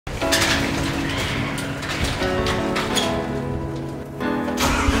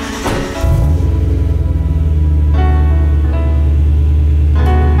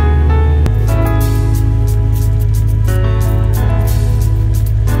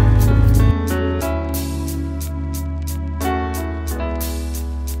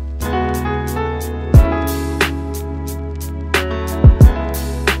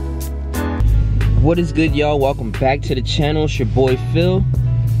What is good, y'all? Welcome back to the channel. It's your boy Phil,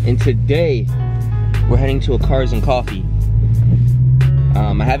 and today we're heading to a Cars and Coffee.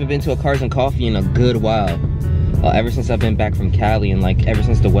 I haven't been to a Cars and Coffee in a good while, ever since I've been back from Cali, and like ever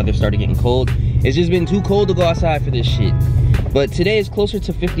since the weather started getting cold. It's just been too cold to go outside for this shit. But today is closer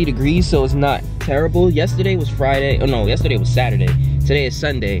to 50 degrees, so it's not terrible. Yesterday was Friday. Oh no, yesterday was Saturday. Today is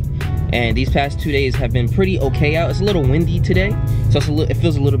Sunday, and these past 2 days have been pretty okay out. It's a little windy today, so it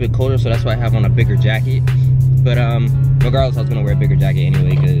feels a little bit colder, so that's why I have on a bigger jacket. But regardless, I was gonna wear a bigger jacket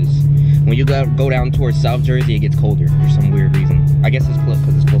anyway, because when you go down towards South Jersey, it gets colder for some weird reason. I guess it's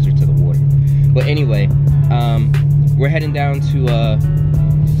because it's closer to the water. But anyway, we're heading down to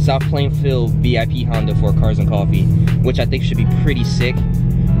South Plainfield VIP Honda for Cars and Coffee, which I think should be pretty sick.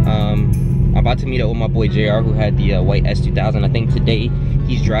 I'm about to meet up with my boy JR, who had the white S2000. I think today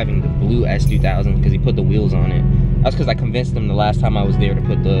he's driving the blue S2000 because he put the wheels on it. That's because I convinced him the last time I was there to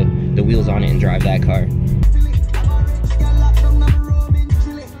put the wheels on it and drive that car.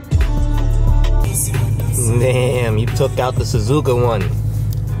 Damn, you took out the Suzuka one.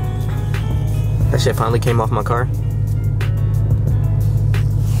 That shit finally came off my car.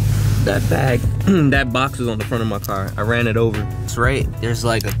 That bag, that box was on the front of my car. I ran it over. That's right, there's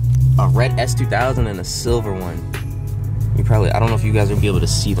like a red S2000 and a silver one. You probably, I don't know if you guys will be able to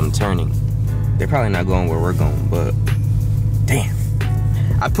see them turning. They're probably not going where we're going, but damn.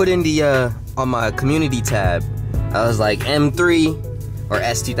 I put in the, on my community tab, I was like M3 or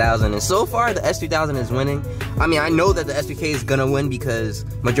S2000, and so far the S2000 is winning. I mean, I know that the S2K is gonna win because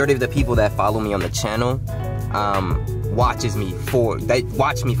majority of the people that follow me on the channel watch me for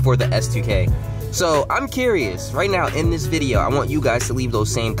the S2K. So I'm curious, right now in this video, I want you guys to leave those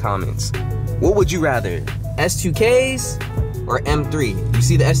same comments. What would you rather, S2Ks or M3? You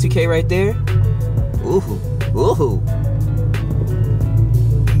see the S2K right there? Ooh, ooh.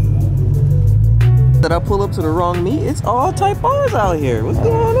 Did I pull up to the wrong meet? It's all Type R's out here. What's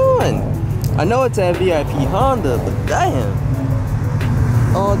going on? I know it's at VIP Honda, but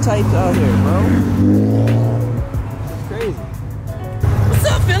damn. All types out here, bro. It's crazy. What's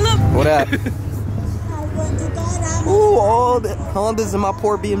up, Philip? What up? Ooh, all the Hondas and my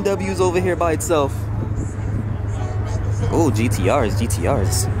poor BMWs over here by itself. Ooh,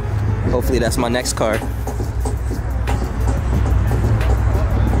 GTRs. Hopefully that's my next car.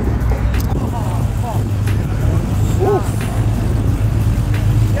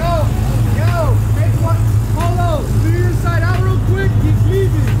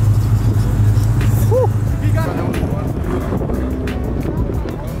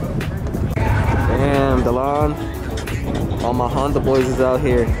 All my Honda boys is out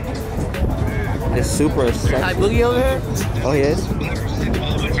here. It's super sexy. Hi, Boogie over here? Oh, he is?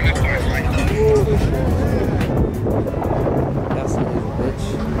 That's a bitch.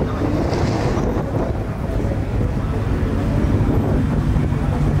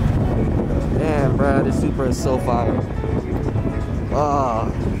 Damn, bro, this Supra is so fire.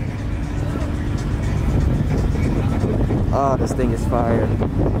 Oh, this thing is fire.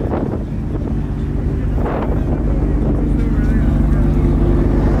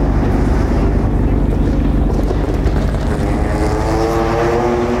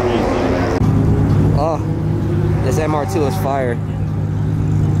 This MR2 is fire,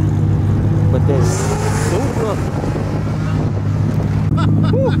 but this Supra.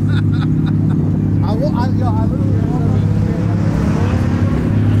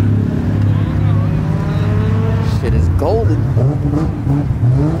 Shit is golden.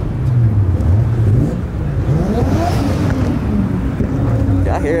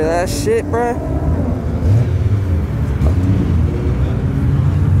 Y'all hear that shit, bruh?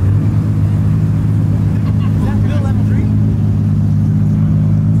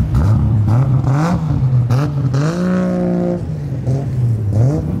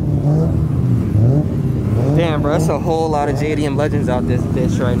 Damn, bro, that's a whole lot of JDM legends out this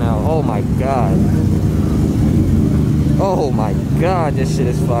bitch right now. Oh my god. Oh my god, this shit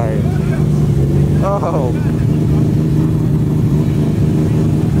is fire. Oh.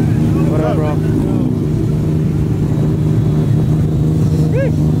 What up, bro?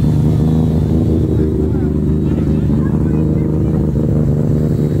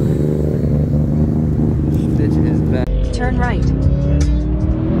 This bitch is bad. Turn right.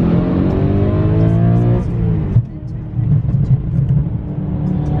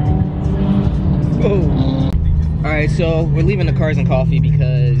 Alright, so we're leaving the Cars and Coffee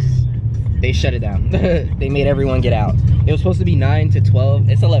because they shut it down. They made everyone get out. It was supposed to be 9 to 12.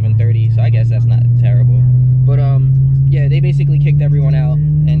 It's 11:30, so I guess that's not terrible. But yeah, they basically kicked everyone out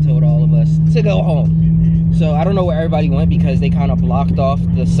and told all of us to go home. So I don't know where everybody went because they kind of blocked off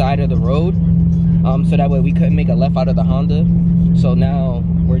the side of the road. So that way we couldn't make a left out of the Honda. So now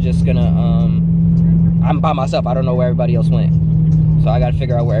we're just gonna, I'm by myself. I don't know where everybody else went. So I gotta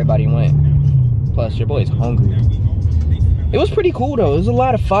figure out where everybody went. Plus, your boy's hungry. It was pretty cool though. There was a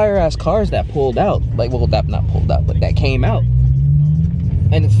lot of fire ass cars that pulled out. Like, well, that not pulled out, but that came out.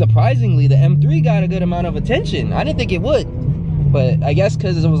 And surprisingly, the M3 got a good amount of attention. I didn't think it would. But I guess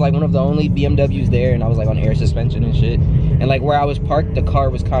because it was like one of the only BMWs there, and I was like on air suspension and shit. And like where I was parked, the car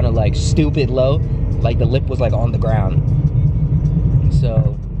was kind of like stupid low. Like the lip was like on the ground.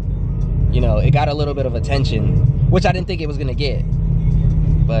 So, you know, it got a little bit of attention, which I didn't think it was gonna get.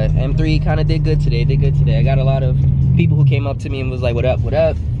 But M3 kind of did good today. I got a lot of people who came up to me and was like, what up, what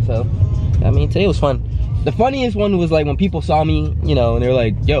up? So, I mean, today was fun. The funniest one was like when people saw me, you know, and they were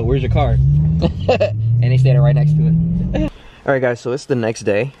like, yo, where's your car? And they stayed right next to it. All right, guys, so it's the next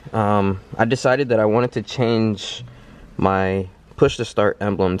day. I decided that I wanted to change my push to start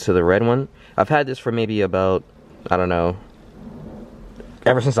emblem to the red one. I've had this for maybe about, I don't know,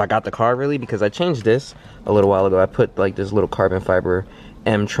 ever since I got the car really, because I changed this a little while ago. I put like this little carbon fiber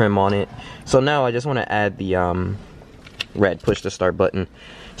M trim on it. So now I just want to add the red push to start button.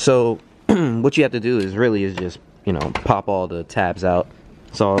 So what you have to do is just, you know, pop all the tabs out.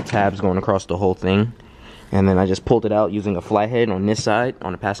 It's all tabs going across the whole thing. And then I just pulled it out using a flathead on this side,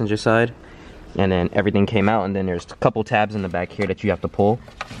 on the passenger side. And then everything came out, and then there's a couple tabs in the back here that you have to pull.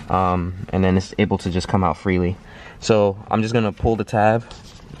 And then it's able to just come out freely. So I'm just gonna pull the tab,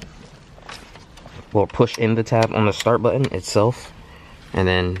 or push in the tab on the start button itself. And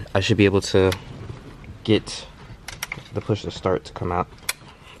then I should be able to get the push to start to come out.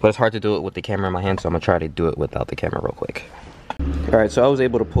 But it's hard to do it with the camera in my hand, so I'm gonna try to do it without the camera real quick. Alright, so I was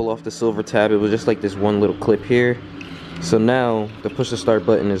able to pull off the silver tab. It was just like this one little clip here. So now the push to start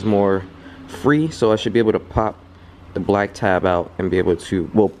button is more free, so I should be able to pop the black tab out and be able to,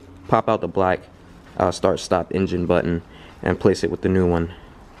 well, pop out the black start stop engine button and place it with the new one.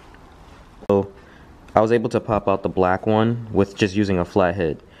 So I was able to pop out the black one with just using a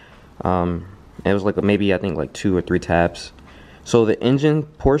flathead. It was like maybe I think like 2 or 3 tabs. So the engine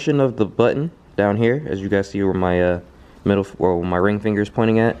portion of the button down here, as you guys see where my my ring finger is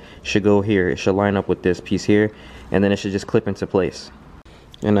pointing at, should go here. It should line up with this piece here, and then it should just clip into place.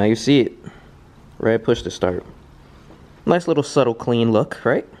 And now you see it. Red push to start. Nice little subtle clean look,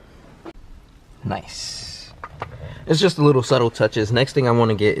 right? Nice. It's just a little subtle touches. Next thing I want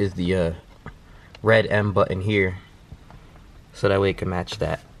to get is the red M button here, so that way it can match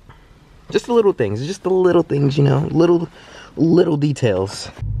that. Just the little things. It's just the little things, you know, little details.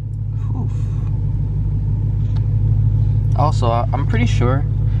 Oof. Also, I'm pretty sure,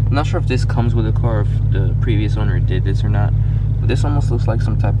 I'm not sure if this comes with a car, if the previous owner did this or not, but this almost looks like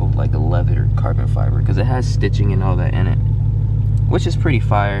some type of like a leather carbon fiber, because it has stitching and all that in it, which is pretty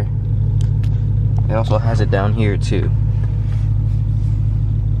fire. It also has it down here too,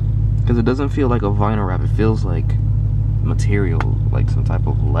 because it doesn't feel like a vinyl wrap. It feels like material, like some type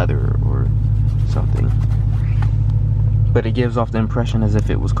of leather or something, but it gives off the impression as if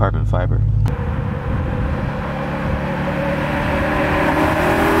it was carbon fiber.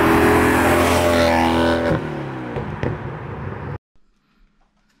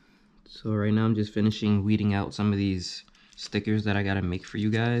 So right now I'm just finishing weeding out some of these stickers that I gotta make for you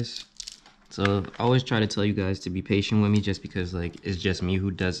guys. So I always try to tell you guys to be patient with me, just because like it's just me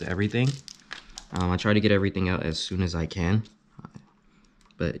who does everything. I try to get everything out as soon as I can,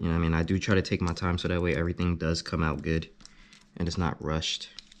 but you know what I mean, I do try to take my time so that way everything does come out good and it's not rushed.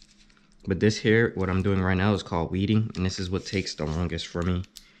 But this here, what I'm doing right now, is called weeding, and this is what takes the longest for me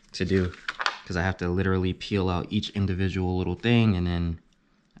to do, because I have to literally peel out each individual little thing, and then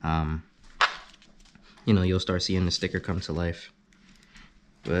you know, you'll start seeing the sticker come to life.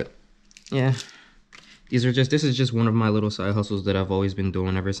 But yeah, this is just one of my little side hustles that I've always been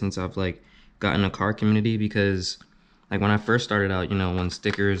doing ever since I've like gotten a car community. Because like when I first started out, you know, when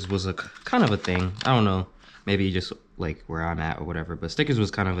stickers was a kind of a thing, I don't know, maybe just like where I'm at or whatever, but stickers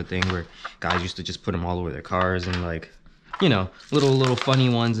was kind of a thing where guys used to just put them all over their cars, and like, you know, little funny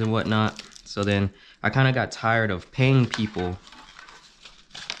ones and whatnot. So then I kind of got tired of paying people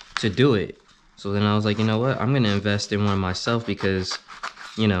to do it. So then I was like, you know what, I'm gonna invest in one myself, because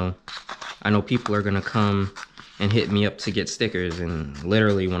you know, I know people are gonna come and hit me up to get stickers. And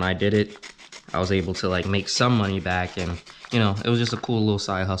literally when I did it, I was able to like make some money back, and you know, it was just a cool little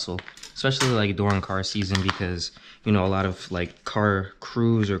side hustle, especially like during car season, because you know, a lot of like car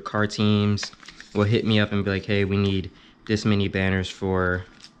crews or car teams will hit me up and be like, hey, we need this many banners for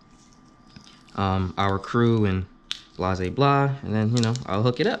our crew and blah blah, and then you know, I'll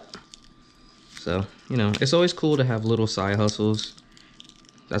hook it up. So you know, it's always cool to have little side hustles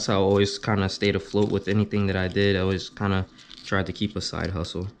that's how I always kind of stayed afloat with anything that I did. I always kind of tried to keep a side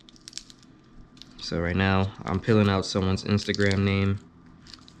hustle. So right now I'm filling out someone's Instagram name.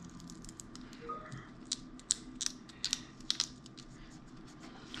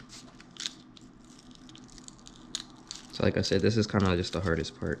 So like I said, this is kind of just the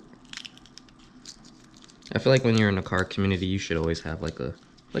hardest part. I feel like when you're in the car community, you should always have like a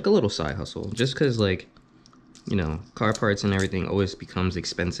little side hustle, just because, like, you know, car parts and everything always becomes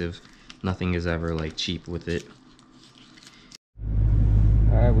expensive. Nothing is ever like cheap with it.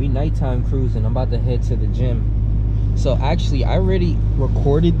 All right, we nighttime cruising. I'm about to head to the gym. So actually I already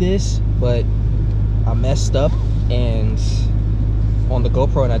recorded this, but I messed up and on the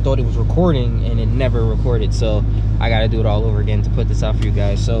GoPro, and I thought it was recording and it never recorded, so I gotta do it all over again to put this out for you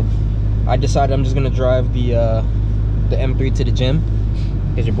guys. So I decided I'm just gonna drive the M3 to the gym,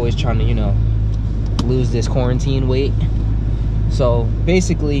 because your boy's trying to, you know, lose this quarantine weight. So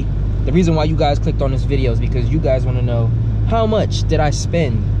basically, the reason why you guys clicked on this video is because you guys want to know how much did I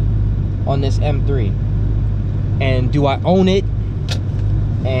spend on this M3, and do I own it,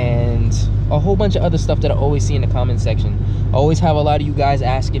 and a whole bunch of other stuff that I always see in the comment section. I always have a lot of you guys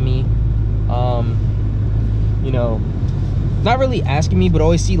asking me, you know, not really asking me, but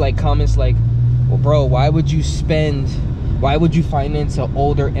always see like comments like, well bro, why would you finance an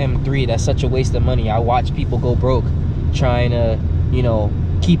older M3? That's such a waste of money. I watch people go broke trying to, you know,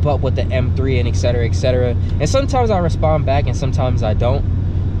 keep up with the M3 and etc, etc. And sometimes I respond back and sometimes I don't.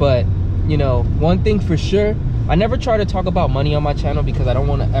 But, you know, one thing for sure, I never try to talk about money on my channel because I don't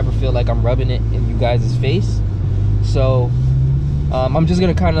want to ever feel like I'm rubbing it in you guys' face. So I'm just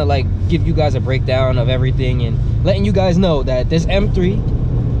gonna kind of like give you guys a breakdown of everything and letting you guys know that this M3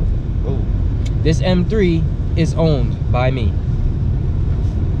 is owned by me.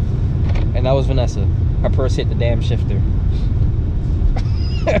 And that was Vanessa. Her purse hit the damn shifter.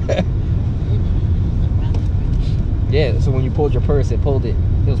 Yeah, so when you pulled your purse, it pulled the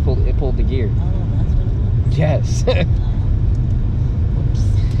gear. Oh, that's what it was? Yes. Whoops.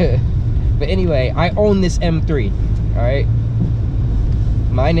 But anyway, I own this M3. All right,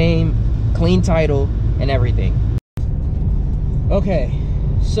 my name, clean title, and everything. Okay,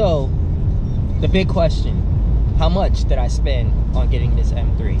 so the big question: how much did I spend on getting this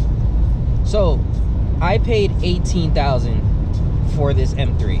M3? So I paid $18,000 for this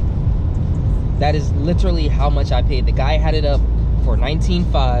M3. That is literally how much I paid. The guy had it up for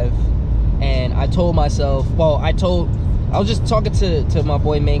 $19,500, and I told myself, well, I was just talking to my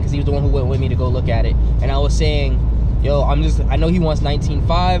boy Maine, because he was the one who went with me to go look at it, and I was saying, yo, I know he wants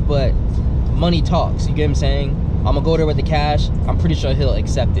 $19,500, but money talks, you get what I'm saying? I'm gonna go there with the cash. I'm pretty sure he'll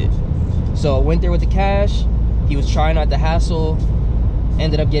accept it. So I went there with the cash. He was trying not to hassle,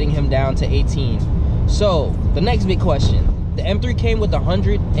 ended up getting him down to 18. So the next big question: the M3 came with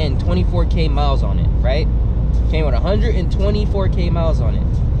 124K miles on it, right? Came with 124K miles on it.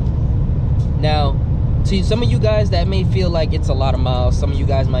 Now, to some of you guys that may feel like it's a lot of miles, some of you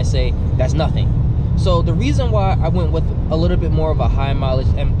guys might say that's nothing. So the reason why I went with a little bit more of a high mileage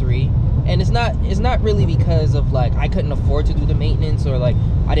M3, and it's not really because of like I couldn't afford to do the maintenance or like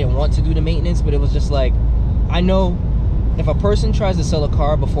I didn't want to do the maintenance, but it was just like, I know if a person tries to sell a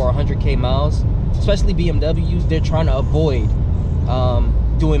car before 100K miles, especially BMWs, they're trying to avoid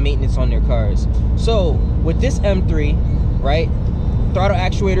doing maintenance on their cars. So with this M3, right, throttle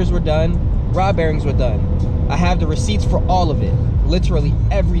actuators were done, rod bearings were done. I have the receipts for all of it, literally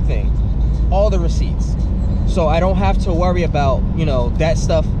everything, all the receipts. So I don't have to worry about, you know, that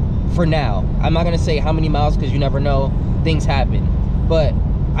stuff for now. I'm not gonna say how many miles because you never know, things happen. But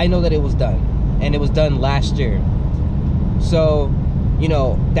I know that it was done, and it was done last year. So, you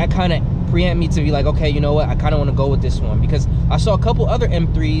know, that kind of preempt me to be like, okay, you know what, I kind of want to go with this one, because I saw a couple other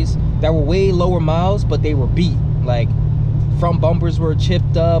M3s that were way lower miles, but they were beat. Like, front bumpers were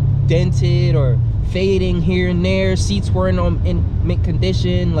chipped up, dented, or fading here and there. Seats weren't in mint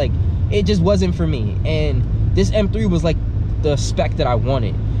condition. Like, it just wasn't for me. And this M3 was like the spec that I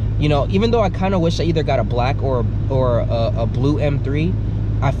wanted. You know, even though I kind of wish I either got a black or a blue M3,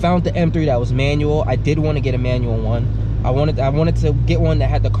 I found the M3 that was manual. I did want to get a manual one. I wanted to get one that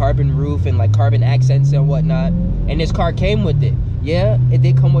had the carbon roof and like carbon accents and whatnot. And this car came with it. Yeah, it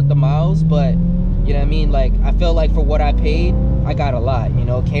did come with the miles, but you know what I mean? Like, I felt like for what I paid, I got a lot. You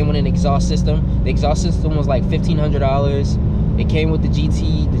know, it came with an exhaust system. The exhaust system was like $1,500. It came with the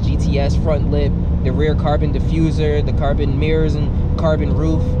GTS front lip, the rear carbon diffuser, the carbon mirrors and carbon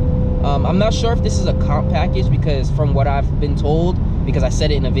roof. I'm not sure if this is a comp package, because from what I've been told, because I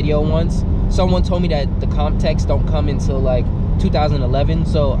said it in a video once, someone told me that the comp techs don't come until like 2011,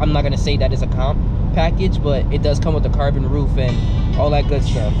 so I'm not gonna say that is a comp. package, but it does come with the carbon roof and all that good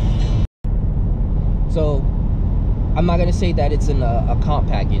stuff. So I'm not gonna say that it's in a comp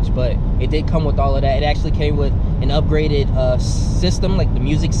package, but it did come with all of that. It actually came with an upgraded system, like the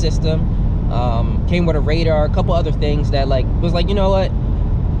music system. Came with a radar, a couple other things that like was like, you know what,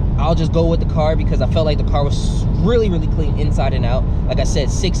 I'll just go with the car because I felt like the car was really clean inside and out. Like I said,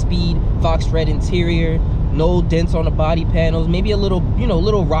 6-speed Fox red interior, no dents on the body panels, maybe a little, you know,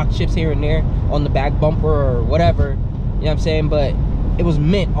 little rock chips here and there on the back bumper or whatever, you know what I'm saying, but it was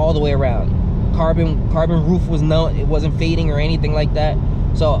mint all the way around. Carbon roof was it wasn't fading or anything like that,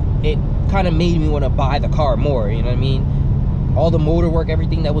 so it kind of made me want to buy the car more, you know what I mean? All the motor work,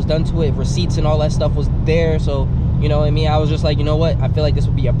 everything that was done to it, receipts and all that stuff was there, so you know what I mean, I was just like, you know what, I feel like this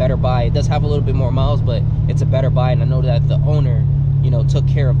would be a better buy. It does have a little bit more miles, but it's a better buy, and I know that the owner, you know, took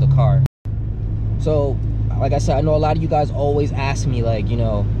care of the car. So like I said, I know a lot of you guys always ask me, like, you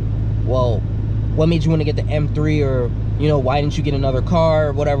know, well, what made you want to get the M3, or, you know, why didn't you get another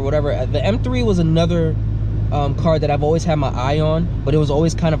car, whatever. The M3 was another car that I've always had my eye on, but it was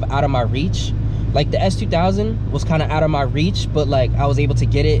always kind of out of my reach. Like the S2000 was kind of out of my reach, but like I was able to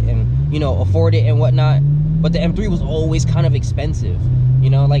get it and, you know, afford it and whatnot. But the M3 was always kind of expensive, you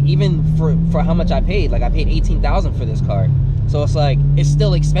know, like even for how much I paid, like I paid $18,000 for this car. So it's like, it's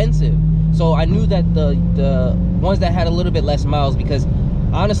still expensive. So I knew that the ones that had a little bit less miles, because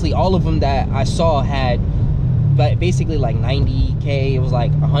honestly, all of them that I saw had basically like 90K, it was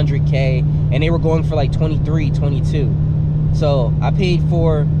like 100K, and they were going for like 23, 22. So I paid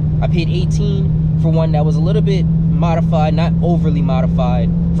 18 for one that was a little bit modified, not overly modified,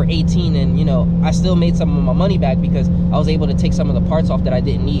 for 18, and you know, I still made some of my money back because I was able to take some of the parts off that I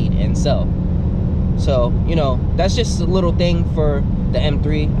didn't need and sell. So, you know, that's just a little thing for the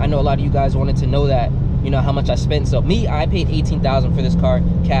M3. I know a lot of you guys wanted to know that, you know, how much I spent. So I paid $18,000 for this car,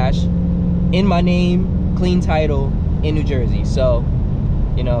 cash, in my name, clean title, in New Jersey. So,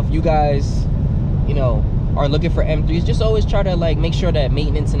 you know, if you guys, you know, are looking for M3s, just always try to like make sure that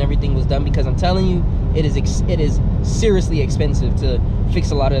maintenance and everything was done, because I'm telling you, it is seriously expensive to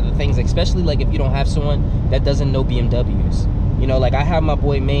fix a lot of the things, especially like if you don't have someone that doesn't know BMWs. You know, like I have my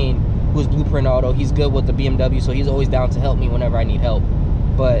boy Maine, who's Blueprint Auto. He's good with the BMW, so he's always down to help me whenever I need help.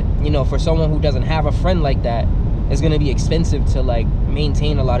 But you know, for someone who doesn't have a friend like that, it's gonna be expensive to like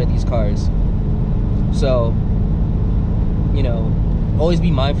maintain a lot of these cars. So, you know, always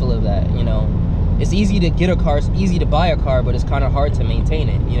be mindful of that. You know, it's easy to get a car, it's easy to buy a car, but it's kind of hard to maintain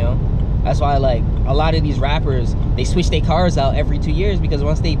it, you know. That's why, like, a lot of these rappers, they switch their cars out every 2 years, because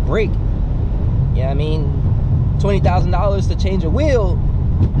once they break, yeah, I mean, $20,000 to change a wheel,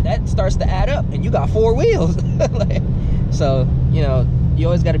 that starts to add up, and you got 4 wheels. Like, so, you know, you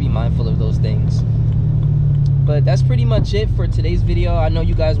always got to be mindful of those things. But that's pretty much it for today's video. I know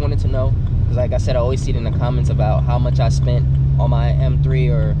you guys wanted to know, because like I said, I always see it in the comments about how much I spent on my M3,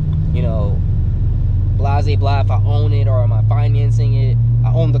 or, you know, blase blah, if I own it or am I financing it.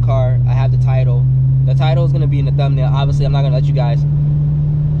 I own the car, I have the title. The title is going to be in the thumbnail. Obviously, I'm not going to let you guys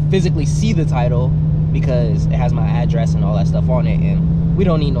physically see the title because it has my address and all that stuff on it, and we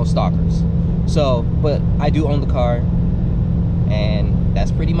don't need no stalkers. So, but I do own the car, and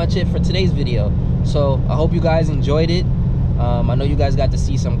that's pretty much it for today's video. So I hope you guys enjoyed it. I know you guys got to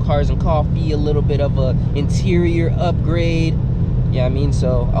see some cars and coffee, a little bit of a interior upgrade. Yeah, I mean,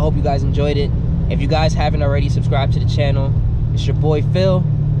 so I hope you guys enjoyed it. If you guys haven't already, subscribed to the channel. It's your boy Phil,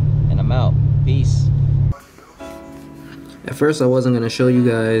 and I'm out. Peace. At first I wasn't gonna show you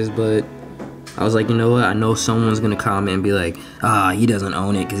guys, but I was like, you know what, I know someone's gonna comment and be like, he doesn't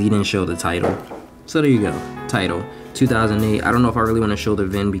own it because he didn't show the title. So there you go, title 2008. I don't know if I really want to show the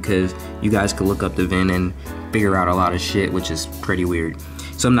VIN, because you guys could look up the VIN and figure out a lot of shit, which is pretty weird.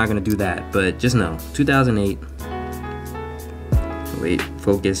 So I'm not gonna do that, but just know 2008, wait,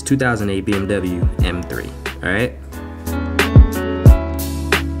 focus, 2008 BMW M3. All right.